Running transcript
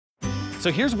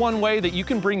So here's one way that you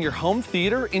can bring your home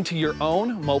theater into your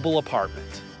own mobile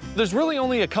apartment. There's really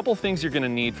only a couple things you're gonna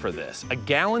need for this: a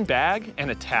gallon bag and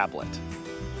a tablet.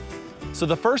 So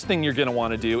the first thing you're gonna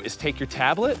wanna do is take your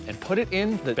tablet and put it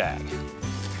in the bag.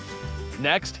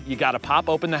 Next, you gotta pop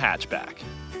open the hatchback.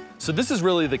 So this is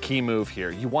really the key move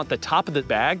here. You want the top of the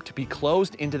bag to be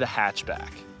closed into the hatchback.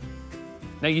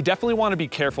 Now you definitely wanna be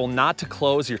careful not to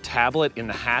close your tablet in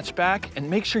the hatchback, and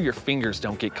make sure your fingers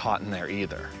don't get caught in there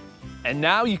either. And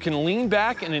now you can lean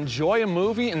back and enjoy a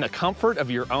movie in the comfort of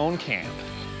your own camp.